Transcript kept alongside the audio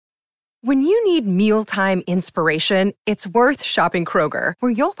When you need mealtime inspiration, it's worth shopping Kroger,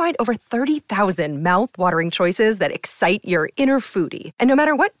 where you'll find over 30,000 mouth-watering choices that excite your inner foodie. And no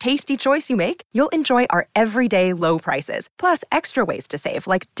matter what tasty choice you make, you'll enjoy our everyday low prices, plus extra ways to save,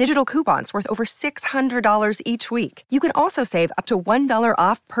 like digital coupons worth over $600 each week. You can also save up to $1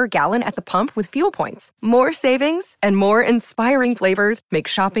 off per gallon at the pump with fuel points. More savings and more inspiring flavors make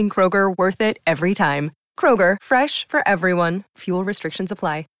shopping Kroger worth it every time. Kroger, fresh for everyone. Fuel restrictions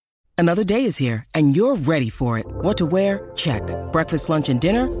apply. Another day is here, and you're ready for it. What to wear? Check. Breakfast, lunch, and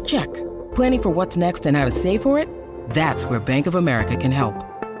dinner? Check. Planning for what's next and how to save for it? That's where Bank of America can help.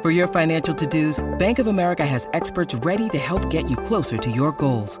 For your financial to-dos, Bank of America has experts ready to help get you closer to your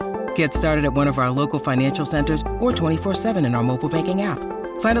goals. Get started at one of our local financial centers or 24/7 in our mobile banking app.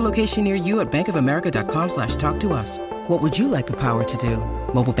 Find a location near you at bankofamerica.com/talktous. What would you like the power to do?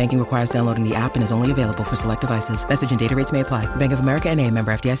 Mobile banking requires downloading the app and is only available for select devices. Message and data rates may apply. Bank of America N.A.,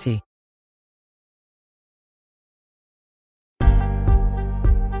 member FDIC.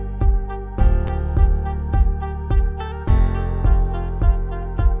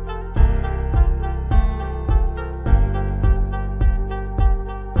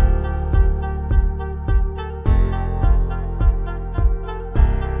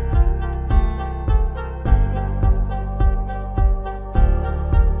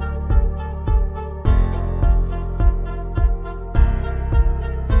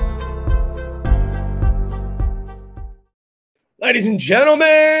 Ladies and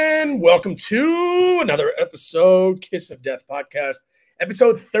gentlemen, welcome to another episode, Kiss of Death podcast,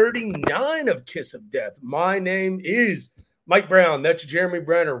 episode 39 of Kiss of Death. My name is Mike Brown. That's Jeremy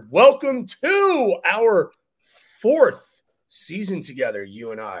Brenner. Welcome to our fourth season together,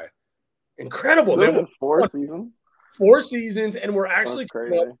 you and I. Incredible, really? Man. Four seasons? 4 seasons, and we're actually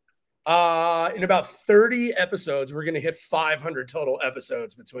crazy. In about 30 episodes, we're going to hit 500 total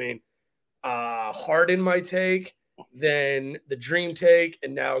episodes between Harden My Take, then the Dream Take,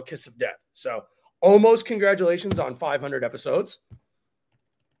 and now Kiss of Death. So almost congratulations on 500 episodes.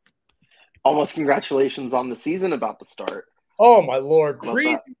 Almost congratulations on the season about to start. Oh, my Lord.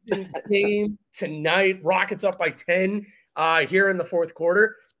 Preseason game tonight. Rockets up by 10 here in the fourth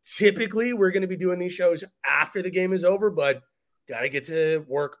quarter. Typically, we're going to be doing these shows after the game is over, but got to get to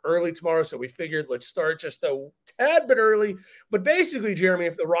work early tomorrow, so we figured let's start just a tad bit early. But basically, Jeremy,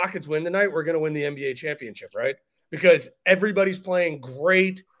 if the Rockets win tonight, we're going to win the NBA championship, right? Because everybody's playing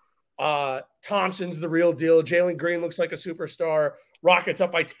great. Thompson's the real deal. Jalen Green looks like a superstar. Rockets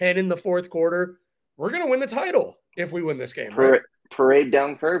up by 10 in the fourth quarter. We're going to win the title if we win this game. Right? Parade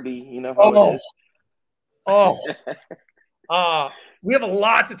down Kirby. You know how it is. We have a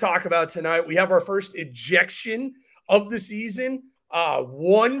lot to talk about tonight. We have our first ejection of the season.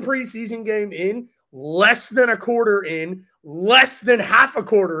 One preseason game in, less than a quarter in, less than half a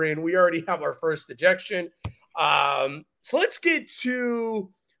quarter in. We already have our first ejection. So let's get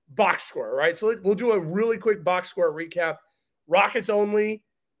to box score, right? So we'll do a really quick box score recap. Rockets only,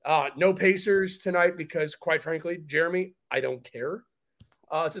 no Pacers tonight because, quite frankly, Jeremy, I don't care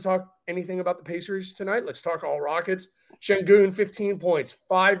to talk anything about the Pacers tonight. Let's talk all Rockets. Şengün, 15 points,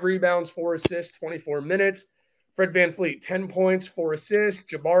 5 rebounds, 4 assists, 24 minutes. Fred VanVleet, 10 points, 4 assists.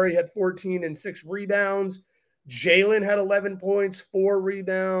 Jabari had 14 and 6 rebounds. Jalen had 11 points, 4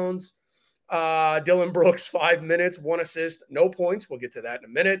 rebounds. Dylan Brooks, 5 minutes, 1 assist, no points. We'll get to that in a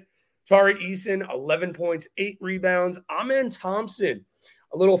minute. Tari Eason, 11 points, 8 rebounds. Amen Thompson,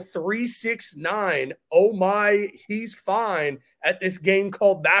 a little 3-6-9. Oh my, he's fine at this game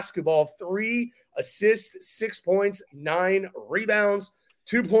called basketball. 3 assists, 6 points, 9 rebounds.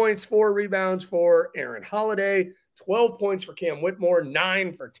 2 points, 4 rebounds for Aaron Holiday. 12 points for Cam Whitmore,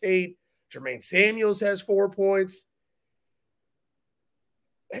 9 for Tate. Jermaine Samuels has 4 points.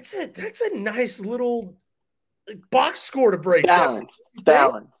 That's a nice little box score to break. Balanced,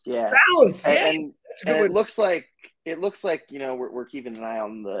 yeah. Balanced, yeah. And it looks like we're keeping an eye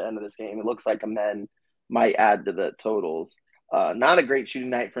on the end of this game. It looks like Amen might add to the totals. Not a great shooting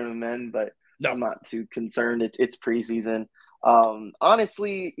night from Amen, but no. I'm not too concerned. It's preseason.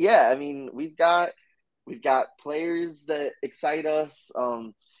 Honestly, yeah. I mean, we've got players that excite us.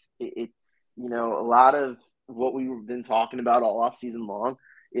 It's a lot of what we've been talking about all off season long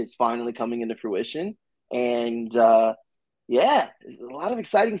is finally coming into fruition. And a lot of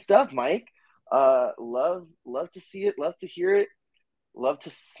exciting stuff, Mike. Love to see it, love to hear it, love to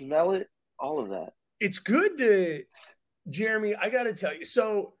smell it, all of that. It's good to, Jeremy, I got to tell you.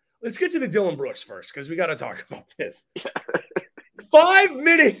 So let's get to the Dylan Brooks first, because we got to talk about this. 5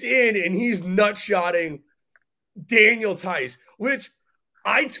 minutes in, and he's nut-shotting Daniel Tice, which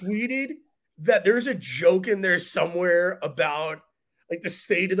I tweeted that there's a joke in there somewhere about, like the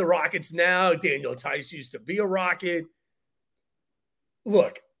state of the Rockets now. Daniel Tice used to be a Rocket.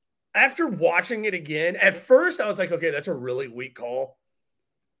 Look, after watching it again, at first I was like, okay, that's a really weak call.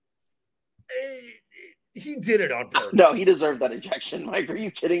 He did it on purpose. No, he deserved that ejection, Mike. Are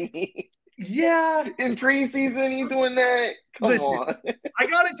you kidding me? Yeah. In preseason, you doing that? Come on. I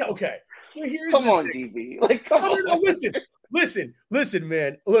got to tell. Okay. So here's come on, thing. DB. Like, come on. No, listen,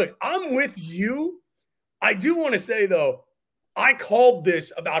 man. Look, I'm with you. I do want to say, though, I called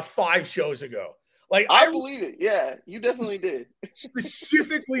this about 5 shows ago. Like, I believe it. Yeah, you definitely did.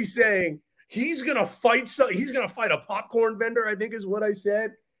 Specifically saying he's gonna fight. He's gonna fight a popcorn vendor, I think is what I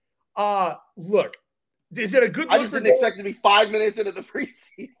said. Look, is it a good? I just didn't expect to be 5 minutes into the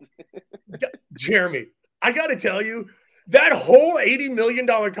preseason. Jeremy, I got to tell you, that whole $80 million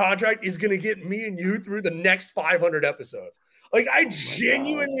contract is going to get me and you through the next 500 episodes. Like, I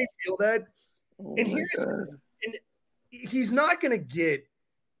genuinely feel that. And he's not going to get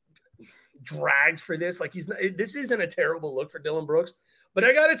dragged for this. Like, this isn't a terrible look for Dylan Brooks. But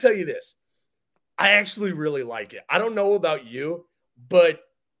I got to tell you this. I actually really like it. I don't know about you, but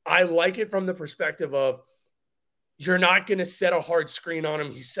I like it from the perspective of you're not going to set a hard screen on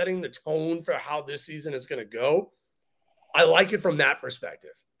him. He's setting the tone for how this season is going to go. I like it from that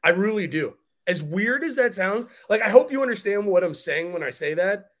perspective. I really do. As weird as that sounds, like, I hope you understand what I'm saying when I say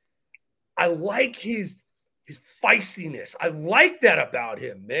that. I like his feistiness. I like that about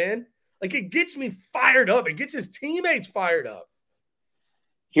him, man. Like, it gets me fired up. It gets his teammates fired up.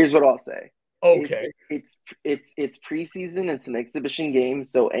 Here's what I'll say. Okay. It's preseason. It's an exhibition game.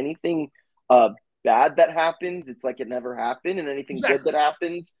 So anything bad that happens, it's like it never happened. And anything good that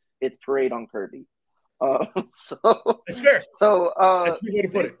happens, it's parade on Kirby. So it's fair. So that's a good way to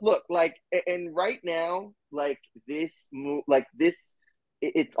put it. Look, like, and right now, like this,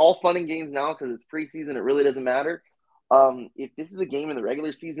 it's all fun and games now because it's preseason. It really doesn't matter. If this is a game in the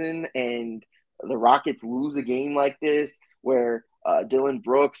regular season and the Rockets lose a game like this, where Dylan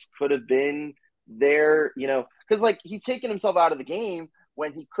Brooks could have been there, because like he's taking himself out of the game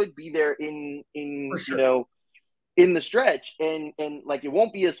when he could be there in sure. In the stretch, and like it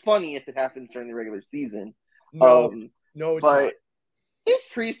won't be as funny if it happens during the regular season. No, it's but not. This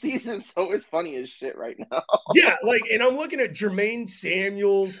preseason so is funny as shit right now. Yeah, like, and I'm looking at Jermaine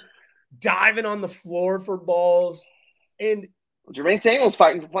Samuels diving on the floor for balls, and Jermaine Samuels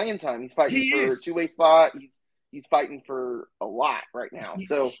fighting for playing time. He's fighting for a two-way spot. He's fighting for a lot right now.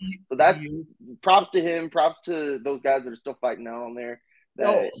 So that props to him. Props to those guys that are still fighting out on there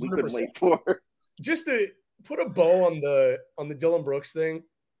that we couldn't wait for. Just to put a bow on the Dylan Brooks thing,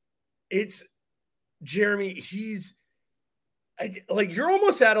 it's Jeremy. He's like, you're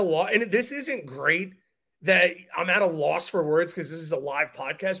almost at a loss, and this isn't great that I'm at a loss for words because this is a live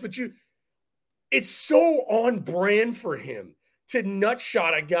podcast, but it's so on brand for him to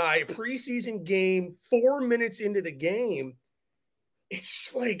nutshot a guy preseason game 4 minutes into the game.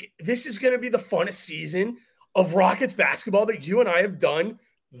 It's like, this is going to be the funnest season of Rockets basketball that you and I have done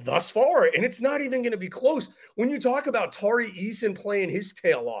thus far. And it's not even going to be close. When you talk about Tari Eason playing his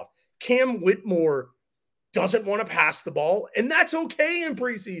tail off, Cam Whitmore doesn't want to pass the ball, and that's okay in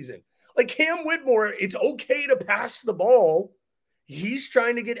preseason. Like, Cam Whitmore, it's okay to pass the ball. He's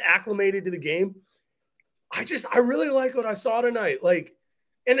trying to get acclimated to the game. I really like what I saw tonight. Like,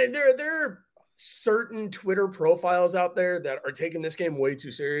 and there are certain Twitter profiles out there that are taking this game way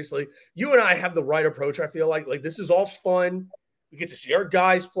too seriously. You and I have the right approach, I feel like. Like, this is all fun. We get to see our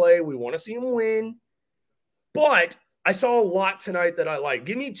guys play. We want to see them win. But I saw a lot tonight that I like.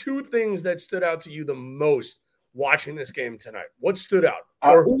 Give me 2 things that stood out to you the most watching this game tonight. What stood out?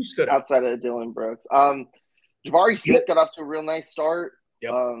 Or who stood out? Outside of Dylan Brooks. Jabari Smith got off to a real nice start.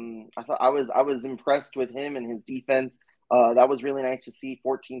 Yep. I thought I was impressed with him and his defense. That was really nice to see.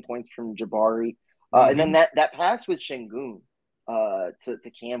 14 points from Jabari. And then that pass with Şengün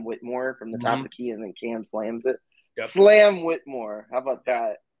to Cam Whitmore from the top of the key, and then Cam slams it. Yep. Slam Whitmore. How about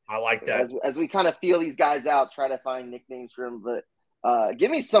that? I like that. As we kind of feel these guys out, try to find nicknames for him. But give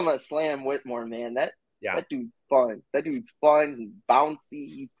me some Slam Whitmore, man. That dude's fun. That dude's fun. He's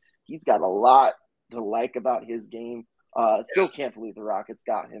bouncy. He's got a lot to like about his game. Still can't believe the Rockets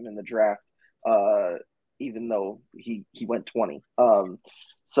got him in the draft, even though he went 20.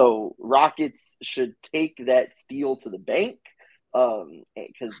 So Rockets should take that steal to the bank,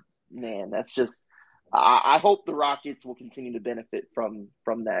 because, man, that's just – I hope the Rockets will continue to benefit from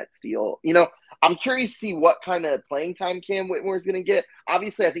that steal. I'm curious to see what kind of playing time Cam Whitmore is going to get.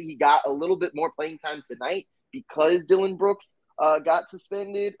 Obviously, I think he got a little bit more playing time tonight because Dylan Brooks got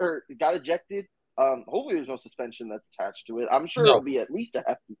suspended or got ejected. Hopefully there's no suspension that's attached to it. I'm sure it'll be at least a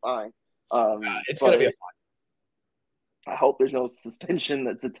hefty fine. It's going to be a fine. I hope there's no suspension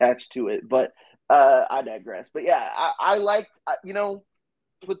that's attached to it, but I digress. But yeah, I like,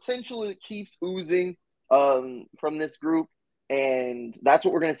 potential keeps oozing from this group, and that's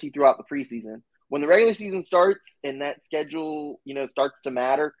what we're going to see throughout the preseason. When the regular season starts and that schedule, starts to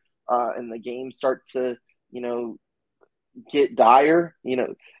matter, and the games start to, get dire,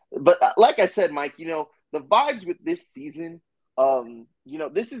 But like I said, Mike, the vibes with this season,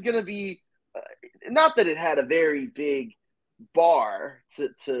 this is going to be not that it had a very big bar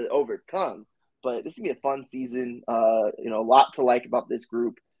to overcome, but this is going to be a fun season. A lot to like about this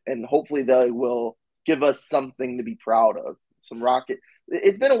group, and hopefully they will give us something to be proud of. Some Rocket.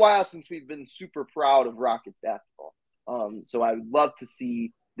 It's been a while since we've been super proud of Rockets basketball. So I would love to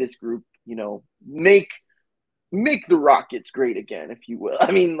see this group, make the Rockets great again, if you will.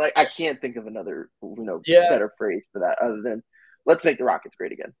 I mean, like, I can't think of another, better phrase for that other than let's make the Rockets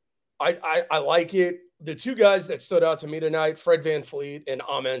great again. I like it. The two guys that stood out to me tonight, Fred VanVleet and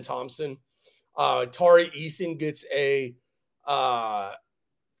Amen Thompson. Tari Eason gets a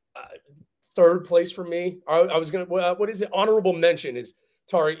third place for me. I was going to, what is it? Honorable mention is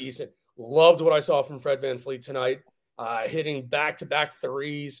Tari Eason. Loved what I saw from Fred VanVleet tonight, hitting back-to-back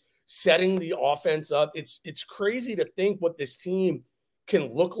threes, setting the offense up. It's crazy to think what this team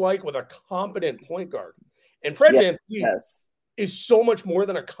can look like with a competent point guard. And Fred VanVleet is so much more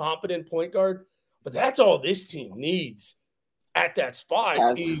than a competent point guard, but that's all this team needs at that spot.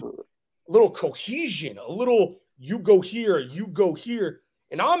 Absolutely. Is a little cohesion, a little you go here.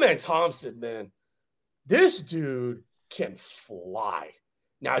 And Amen Thompson, man, this dude can fly.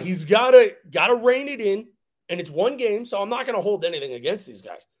 Now he's gotta rein it in, and it's one game, so I'm not gonna hold anything against these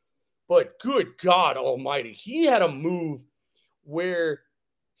guys. But good God Almighty, he had a move where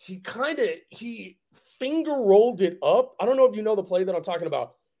he finger rolled it up. I don't know if you know the play that I'm talking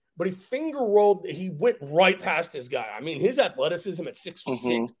about, but he went right past his guy. I mean, his athleticism at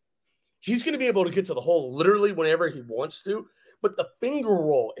 6'6", he's going to be able to get to the hole literally whenever he wants to. But the finger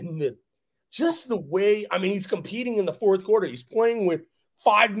roll and the way, I mean, he's competing in the fourth quarter. He's playing with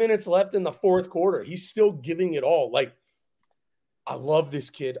 5 minutes left in the fourth quarter. He's still giving it all. Like, I love this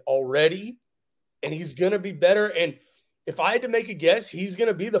kid already, and he's going to be better. And if I had to make a guess, he's going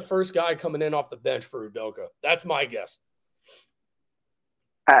to be the first guy coming in off the bench for Udoka. That's my guess.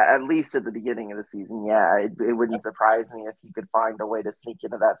 At least at the beginning of the season, yeah. It wouldn't surprise me if he could find a way to sneak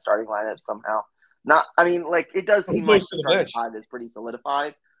into that starting lineup somehow. It does seem like the starting five is pretty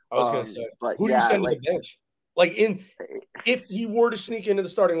solidified. I was going to say, but who do you send to the bench? If he were to sneak into the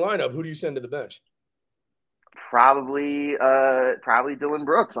starting lineup, who do you send to the bench? Probably Dylan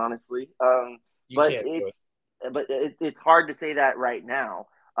Brooks, honestly. It's hard to say that right now.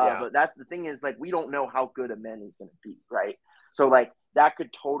 But that's the thing is, we don't know how good Amen is going to be, right? So that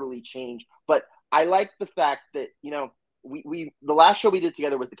could totally change. But I like the fact that, we the last show we did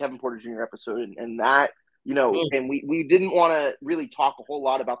together was the Kevin Porter Jr. episode, and that, and we didn't want to really talk a whole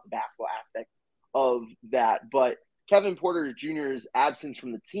lot about the basketball aspect of that. But Kevin Porter Jr.'s absence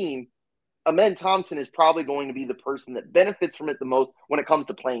from the team, Amen Thompson is probably going to be the person that benefits from it the most when it comes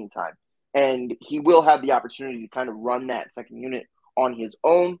to playing time. And he will have the opportunity to kind of run that second unit on his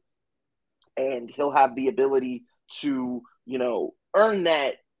own. And he'll have the ability to, earn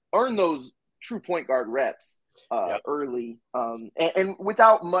those true point guard reps early. And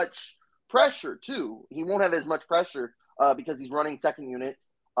without much pressure, too. He won't have as much pressure because he's running second units.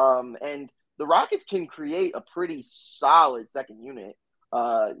 And the Rockets can create a pretty solid second unit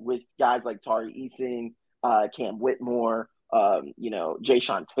with guys like Tari Eason, Cam Whitmore,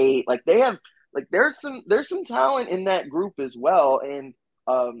 Jayshawn Tate. They have there's some talent in that group as well, and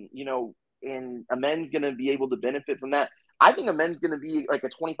and Amen's going to be able to benefit from that. I think Amen's going to be a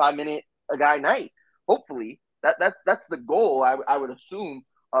 25-minute a guy night. Hopefully, that's the goal. I would assume.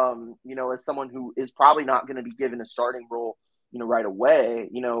 As someone who is probably not going to be given a starting role, right away.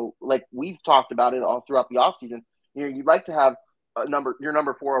 We've talked about it all throughout the offseason. You'd like to have your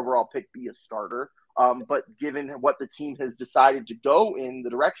number 4 overall pick be a starter. But given what the team has decided to go in, the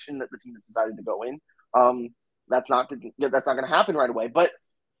direction that the team has decided to go in, that's not going to happen right away. But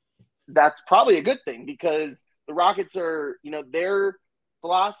that's probably a good thing because the Rockets are, their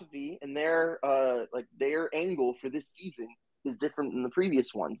philosophy and their angle for this season is different than the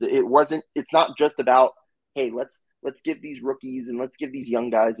previous ones. It's not just about, hey, let's give these rookies and let's give these young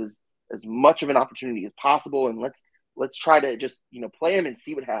guys as much of an opportunity as possible, and let's try to just play them and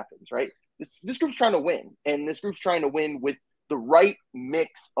see what happens, right? This group's trying to win, and this group's trying to win with the right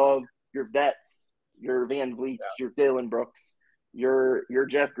mix of your vets, your VanVleets, your Dylan Brooks, your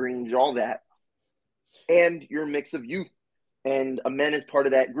Jeff Greens, all that, and your mix of youth. And Amen is part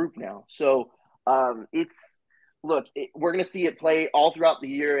of that group now. So look, we're going to see it play all throughout the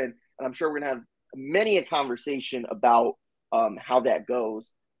year, and I'm sure we're going to have many a conversation about how that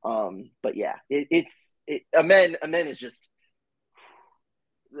goes. But yeah, Amen is just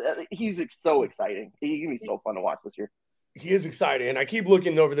he's so exciting. He's gonna be so fun to watch this year. He is exciting, and I keep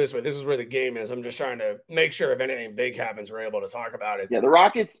looking over this way. This is where the game is. I'm just trying to make sure if anything big happens, we're able to talk about it. Yeah, the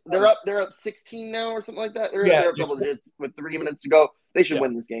Rockets, they're up 16 now or something like that. They're up double digits with 3 minutes to go. They should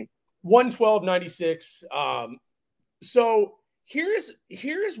win this game. 112-96. So here's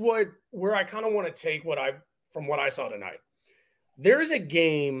where I kind of want to take from what I saw tonight. There's a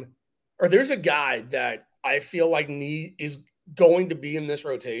guy that I feel like is going to be in this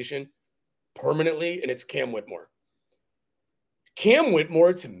rotation permanently, and it's Cam Whitmore. Cam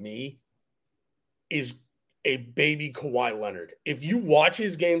Whitmore, to me, is a baby Kawhi Leonard. If you watch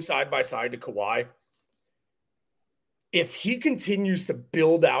his game side by side to Kawhi, if he continues to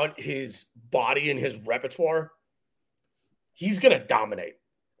build out his body and his repertoire, he's going to dominate.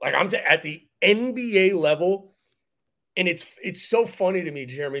 Like at the NBA level, and it's so funny to me,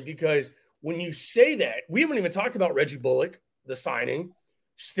 Jeremy, because when you say that, we haven't even talked about Reggie Bullock, the signing,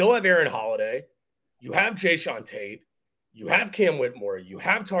 still have Aaron Holiday, you have Jayshawn Tate, you have Cam Whitmore, you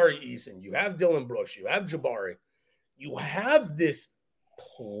have Tari Eason, you have Dylan Brooks, you have Jabari. You have this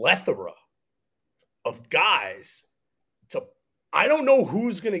plethora of guys. I don't know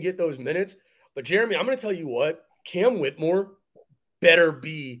who's going to get those minutes, but Jeremy, I'm going to tell you what, Cam Whitmore better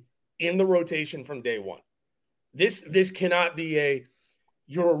be in the rotation from day one. This cannot be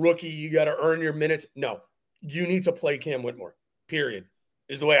you're a rookie, you got to earn your minutes. No, you need to play Cam Whitmore, period,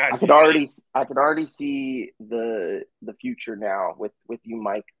 is the way I see it. I could already see the future now with you,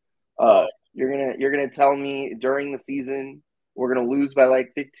 Mike. You're gonna tell me during the season we're gonna lose by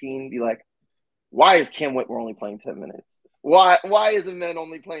like 15. Be like, why is Cam Whitmore only playing 10 minutes? Why is Amen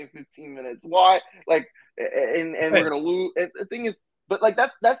only playing 15 minutes? Why and we're gonna lose? And the thing is, but like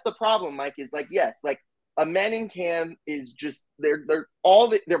that's the problem, Mike. Is like yes, like Amen and Cam is just they're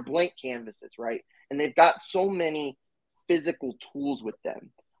blank canvases, right? And they've got so many physical tools with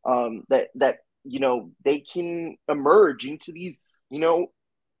them that they can emerge into these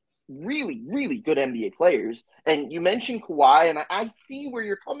really, really good NBA players. And you mentioned Kawhi, and I see where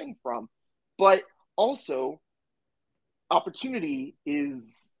you're coming from, but also opportunity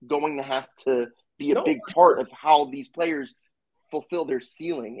is going to have to be a big part of how these players fulfill their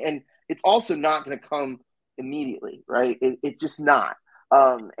ceiling. And it's also not going to come immediately, right? It's just not.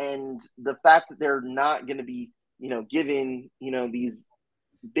 And the fact that they're not going to be, given, these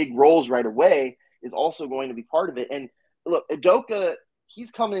big roles right away is also going to be part of it. And look, Udoka,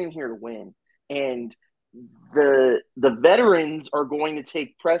 he's coming in here to win. And the veterans are going to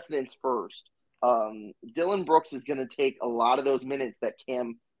take precedence first. Dylan Brooks is going to take a lot of those minutes that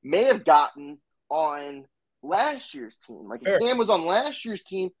Cam may have gotten on last year's team. Like if Cam was on last year's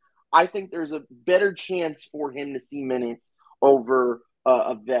team, I think there's a better chance for him to see minutes over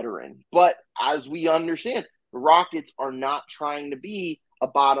a veteran. But as we understand, the Rockets are not trying to be a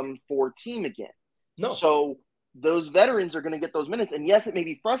bottom 4 team again. No. So those veterans are going to get those minutes. And yes, it may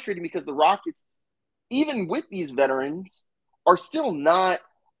be frustrating because the Rockets, even with these veterans, are still not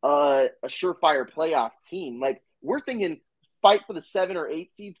a surefire playoff team. Like we're thinking fight for the 7 or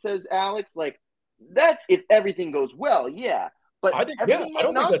 8 seed, says Alex. Like that's if everything goes well. Yeah. But everything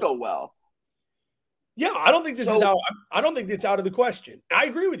might not go well. Yeah, I don't think this is out. I don't think it's out of the question. I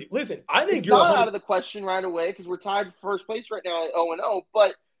agree with you. Listen, I think you're not out of the question right away because we're tied for first place right now at 0-0.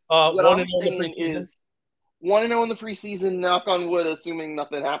 But what I'm saying is 1-0 in the preseason. Knock on wood, assuming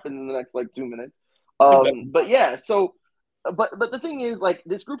nothing happens in the next 2 minutes. But yeah, so but the thing is,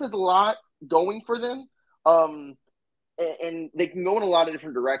 this group has a lot going for them, and they can go in a lot of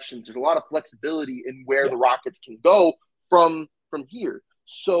different directions. There's a lot of flexibility in where the Rockets can go from here.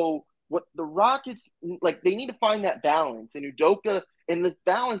 So what the Rockets, they need to find that balance. And Udoka, and the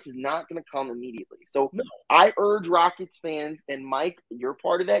balance is not going to come immediately. So I urge Rockets fans, and Mike, you're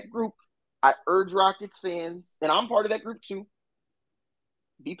part of that group. I urge Rockets fans, and I'm part of that group too.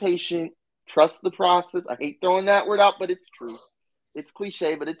 Be patient. Trust the process. I hate throwing that word out, but it's true. It's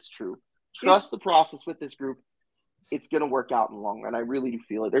cliche, but it's true. Trust the process with this group. It's going to work out in the long run. I really do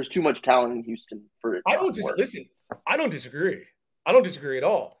feel it. There's too much talent in Houston for it. I don't disagree. I don't disagree at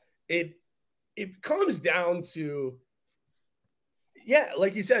all. It comes down to,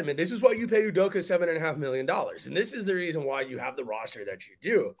 like you said, man, this is why you pay Udoka $7.5 million. And this is the reason why you have the roster that you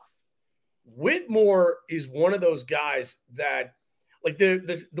do. Whitmore is one of those guys that,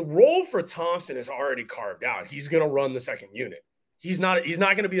 the role for Thompson is already carved out. He's going to run the second unit. He's not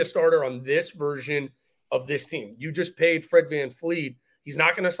going to be a starter on this version of this team. You just paid Fred VanVleet He's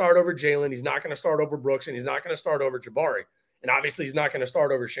not going to start over Jalen. He's not going to start over Brooks, and he's not going to start over Jabari. And obviously, he's not going to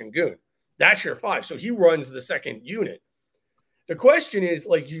start over Şengün. That's your 5. So he runs the second unit. The question is,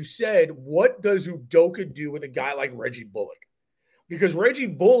 like you said, what does Udoka do with a guy like Reggie Bullock? Because Reggie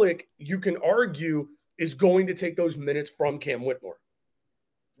Bullock, you can argue, is going to take those minutes from Cam Whitmore.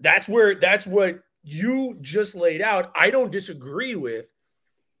 That's what you just laid out. I don't disagree with.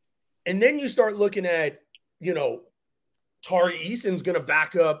 And then you start looking at, Tari Eason's going to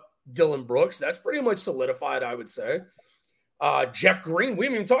back up Dillon Brooks. That's pretty much solidified, I would say. Jeff Green, we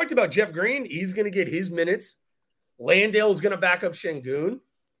haven't even talked about Jeff Green. He's going to get his minutes. Landale's going to back up Şengün.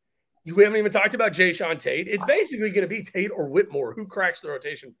 We haven't even talked about Jae'Sean Tate. It's basically going to be Tate or Whitmore. Who cracks the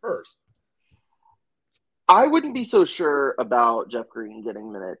rotation first? I wouldn't be so sure about Jeff Green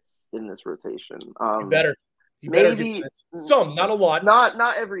getting minutes in this rotation. You better maybe some, not a lot.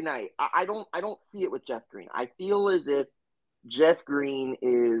 Not every night. I don't see it with Jeff Green. I feel as if Jeff Green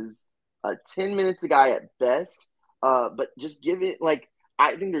is 10 minutes a guy at best. But just give it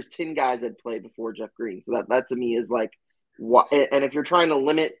I think there's 10 guys that played before Jeff Green. So that to me is what. And if you're trying to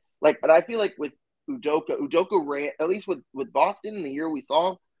limit, but I feel like with Udoka ran, at least with Boston in the year we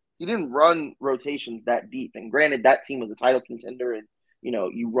saw, he didn't run rotations that deep. And granted, that team was a title contender, and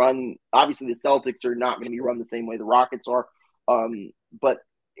you run. Obviously, the Celtics are not going to be run the same way the Rockets are. But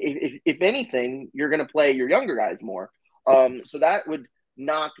if anything, you're going to play your younger guys more. So that would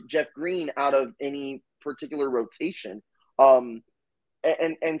knock Jeff Green out of any particular rotation.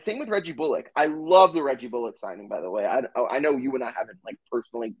 And same with Reggie Bullock. I love the Reggie Bullock signing, by the way. I know you and I haven't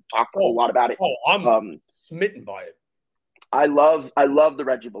personally talked a whole lot about it. I'm smitten by it. I love the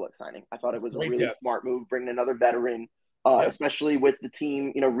Reggie Bullock signing. I thought it was a really smart move, bringing another veteran, especially with the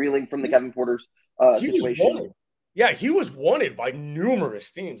team, reeling from the Kevin Porter's situation. He was wanted by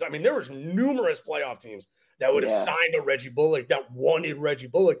numerous teams. I mean, there was numerous playoff teams that would have signed a Reggie Bullock, that wanted Reggie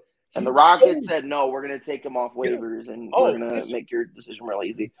Bullock. And the Rockets said, no, we're going to take him off waivers, and we're going to make your decision real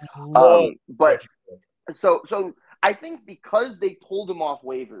easy. But so I think because they pulled him off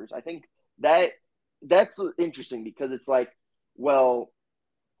waivers, I think that's interesting, because it's well,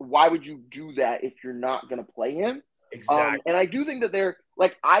 why would you do that if you're not going to play him? Exactly. And I do think that they're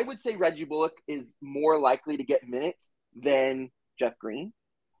I would say Reggie Bullock is more likely to get minutes than Jeff Green.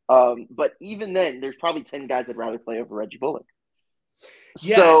 But even then, there's probably 10 guys that'd rather play over Reggie Bullock.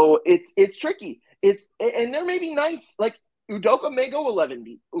 Yeah. So it's tricky. And there may be nights Udoka may go 11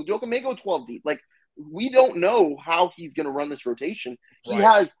 deep. Udoka may go 12 deep. We don't know how he's going to run this rotation. He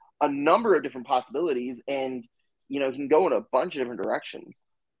has a number of different possibilities, and he can go in a bunch of different directions.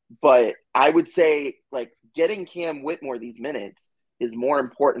 But I would say getting Cam Whitmore these minutes is more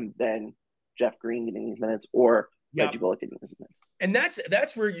important than Jeff Green getting these minutes or Reggie Bullock getting these minutes. And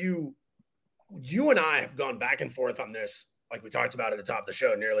that's where you and I have gone back and forth on this. Like we talked about at the top of the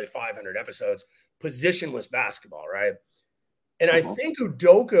show, nearly 500 episodes, positionless basketball, right? And I think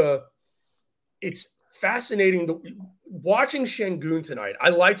Udoka, it's fascinating watching Şengün tonight. I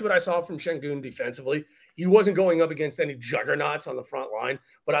liked what I saw from Şengün defensively. He wasn't going up against any juggernauts on the front line,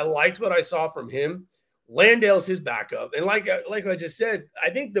 but I liked what I saw from him. Landale's his backup. And like I just said, I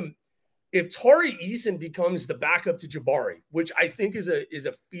think if Tari Eason becomes the backup to Jabari, which I think is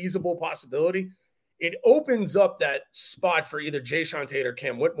a feasible possibility, it opens up that spot for either Jae'Sean Tate or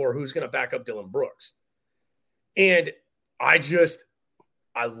Cam Whitmore, who's going to back up Dillon Brooks. And I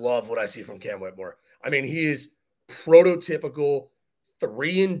love what I see from Cam Whitmore. I mean, he is prototypical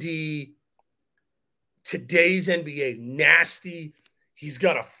 3-and-D, today's NBA, nasty. He's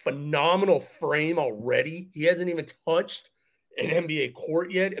got a phenomenal frame already. He hasn't even touched an NBA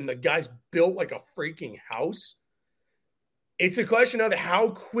court yet, and the guy's built like a freaking house. It's a question of how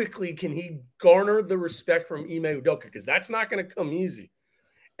quickly can he garner the respect from Ime Udoka, because that's not going to come easy.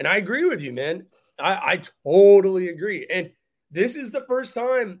 And I agree with you, man. I totally agree. And this is the first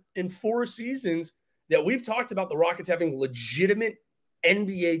time in 4 seasons that we've talked about the Rockets having legitimate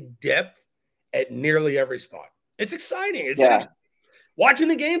NBA depth at nearly every spot. It's exciting. Watching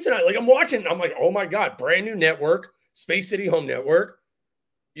the game tonight. I'm watching. I'm like, oh my God, brand new network, Space City Home Network.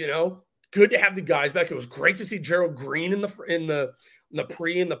 Good to have the guys back. It was great to see Gerald Green in the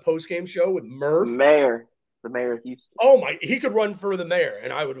pre and the post game show with Murph. The mayor of Houston. Oh my, he could run for the mayor,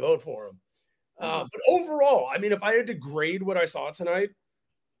 and I would vote for him. But overall, I mean, if I had to grade what I saw tonight,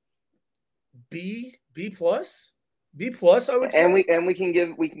 B plus, I would say. And we can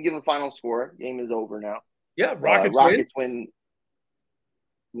give a final score. Game is over now. Yeah, Rockets win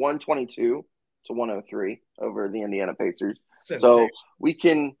 122-103 over the Indiana Pacers. Sensation. So we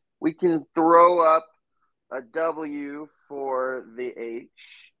can throw up a W for the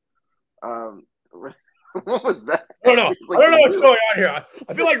H. What was that? I don't know. I don't know what's going on here.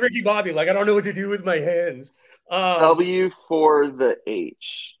 I feel like Ricky Bobby. Like, I don't know what to do with my hands. W for the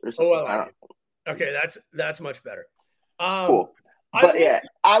H. Oh, I like it. Okay, that's much better. Cool. But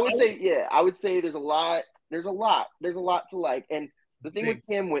I would say there's a lot to like. And the thing with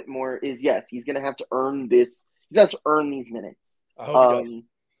Cam Whitmore is, yes, he's going to have to earn this. He's going to have to earn these minutes. I hope he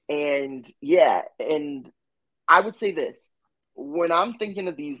does. And I would say this. When I'm thinking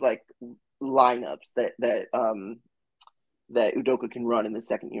of these like lineups that Udoka can run in the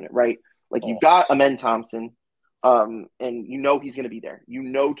second unit, right? Like you've got Amen Thompson, and you know he's going to be there. You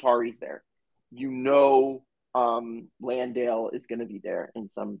know Tari's there. You know Landale is going to be there in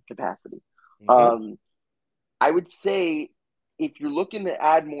some capacity. Mm-hmm. I would say if you're looking to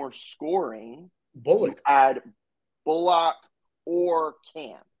add more scoring, Bullock, add Bullock or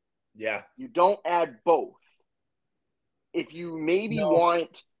Cam. Yeah. You don't add both. If you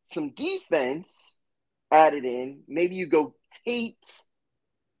want some defense added in, maybe you go Tate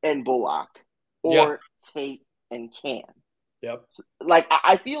and Bullock or Tate and Cam. Yep. Like,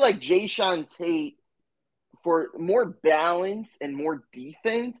 I feel like Jayshawn Tate, for more balance and more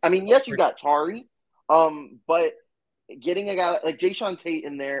defense. I mean, yes, you got Tari, but getting a guy like Jayshawn Tate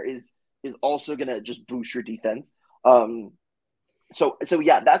in there is also going to just boost your defense. So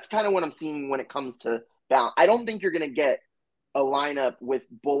yeah, that's kind of what I'm seeing when it comes to balance. I don't think you're going to get a lineup with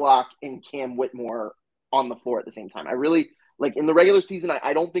Bullock and Cam Whitmore on the floor at the same time. I really like in the regular season.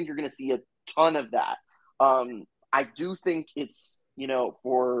 I don't think you're going to see a ton of that. I do think it's,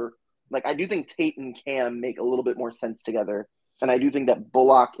 I do think Tate and Cam make a little bit more sense together. And I do think that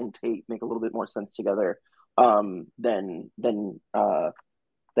Bullock and Tate make a little bit more sense together than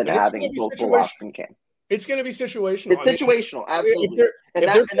having both Bullock and Cam. It's going to be situational. It's situational, absolutely.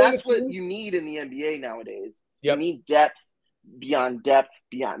 That's what you need in the NBA nowadays. Yep. You need depth beyond depth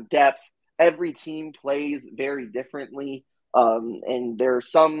beyond depth. Every team plays very differently. And there are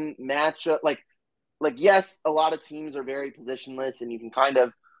some matchup like yes, a lot of teams are very positionless and you can kind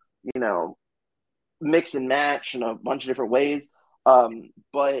of, mix and match in a bunch of different ways.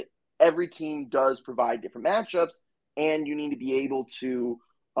 But every team does provide different matchups and you need to be able to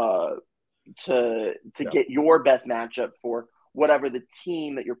get your best matchup for whatever the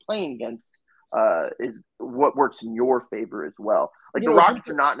team that you're playing against is what works in your favor as well. Like the Rockets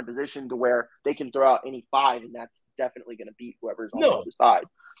are not in a position to where they can throw out any five and that's definitely going to beat whoever's on the other side.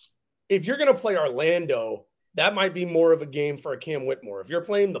 If you're going to play Orlando, that might be more of a game for a Cam Whitmore. If you're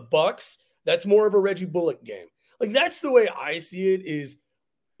playing the Bucks, that's more of a Reggie Bullock game. Like that's the way I see it is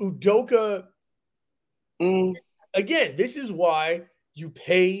Udoka. Again, this is why you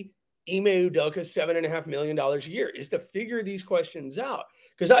pay Ime Udoka $7.5 million a year is to figure these questions out.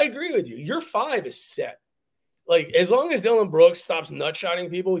 Because I agree with you. Your five is set. Like, as long as Dylan Brooks stops nutshotting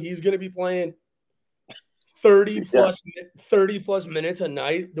people, he's going to be playing 30 plus minutes a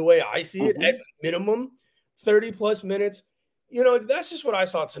night, the way I see it, at minimum, 30 plus minutes. That's just what I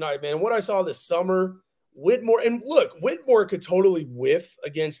saw tonight, man. What I saw this summer, Whitmore, and look, Whitmore could totally whiff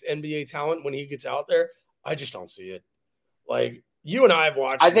against NBA talent when he gets out there. I just don't see it. Like, you and I have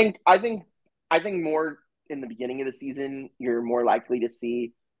watched. I think more in the beginning of the season, you're more likely to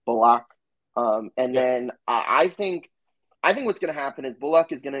see Bullock. Then I think what's going to happen is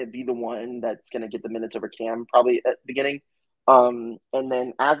Bullock is going to be the one that's going to get the minutes over Cam probably at the beginning. And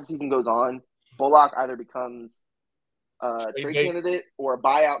then as the season goes on, Bullock either becomes a trade candidate or a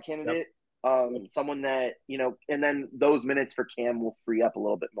buyout candidate. Someone that, and then those minutes for Cam will free up a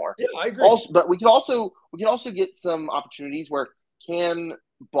little bit more. Yeah, I agree. But we could also get some opportunities where Cam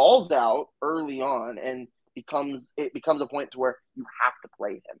balls out early on and becomes a point to where you have to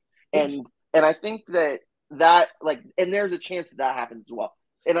play him. And I think that and there's a chance that happens as well.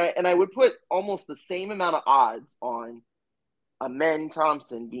 And I would put almost the same amount of odds on Amen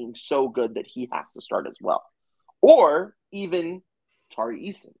Thompson being so good that he has to start as well. Or even Tari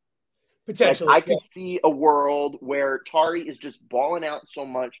Eason. Potentially. I could see a world where Tari is just balling out so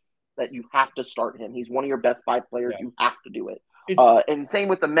much that you have to start him. He's one of your best five players. Yeah. You have to do it. And same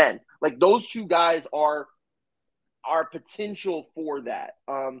with the men. Like those two guys are potential for that.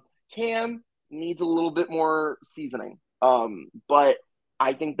 Cam needs a little bit more seasoning. But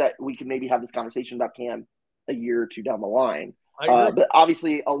I think that we could maybe have this conversation about Cam a year or two down the line. But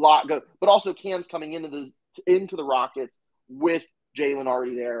obviously a lot goes. But also Cam's coming into the Rockets with Jalen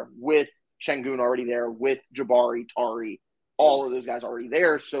already there, with Şengün already there, with Jabari, Tari, all of those guys already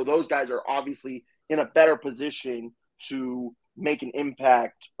there. So those guys are obviously in a better position to make an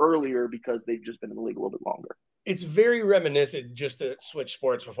impact earlier because they've just been in the league a little bit longer. It's very reminiscent, just to switch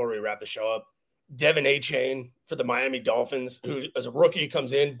sports before we wrap the show up. Devin A-Chain for the Miami Dolphins, who as a rookie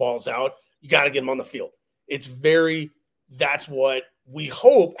comes in, balls out. You got to get him on the field. That's what we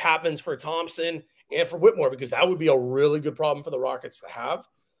hope happens for Thompson and for Whitmore, because that would be a really good problem for the Rockets to have.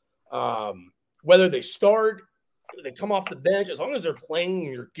 Whether they start, they come off the bench, as long as they're playing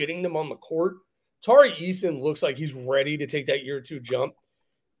and you're getting them on the court, Tari Eason looks like he's ready to take that year 2 jump.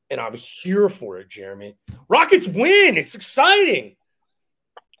 And I'm here for it, Jeremy. Rockets win. It's exciting.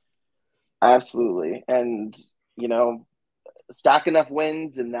 Absolutely. And, stack enough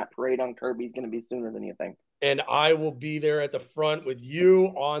wins and that parade on Kirby is going to be sooner than you think. And I will be there at the front with you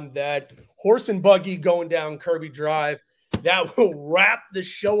on that horse and buggy going down Kirby Drive. That will wrap the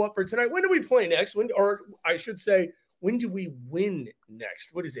show up for tonight. When do we play next? When do we win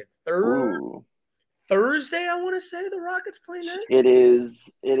next? What is it? Thursday, I want to say the Rockets play next. It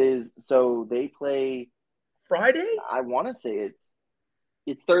is. So they play Friday? I want to say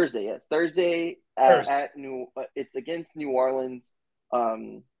it's Thursday. Yes, Thursday at it's against New Orleans,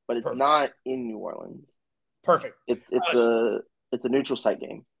 but it's Perfect. Not in New Orleans. Perfect. It's a neutral site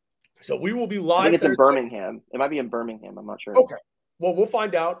game. So we will be live. I think it's in Birmingham. It might be in Birmingham. I'm not sure. Okay. Well, we'll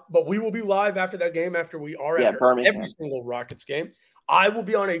find out. But we will be live after that game, after we are after Birmingham. Every single Rockets game. I will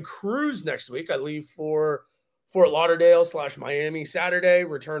be on a cruise next week. I leave for Fort Lauderdale / Miami Saturday,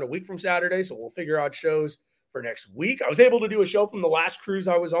 return a week from Saturday. So we'll figure out shows for next week. I was able to do a show from the last cruise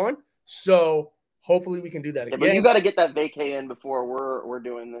I was on. So hopefully we can do that again. But you got to get that vacay in before we're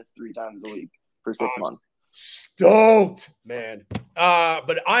doing this 3 times a week for 6 months. Stoked, man.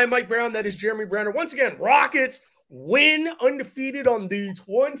 But I am Mike Brown. That is Jeremy Browner. Once again, Rockets win undefeated on the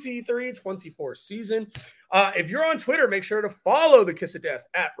 23-24 season. If you're on Twitter, make sure to follow the Kiss of Death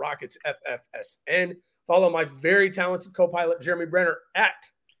at RocketsFFSN. Follow my very talented co-pilot, Jeremy Brenner, at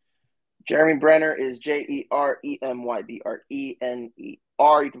Jeremy Brenner is JeremyBrenner. You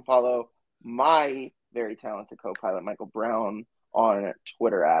can follow my very talented co-pilot, Michael Brown, on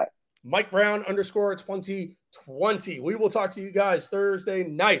Twitter at Mike Brown _2020. We will talk to you guys Thursday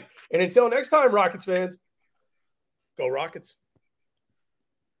night. And until next time, Rockets fans, go Rockets.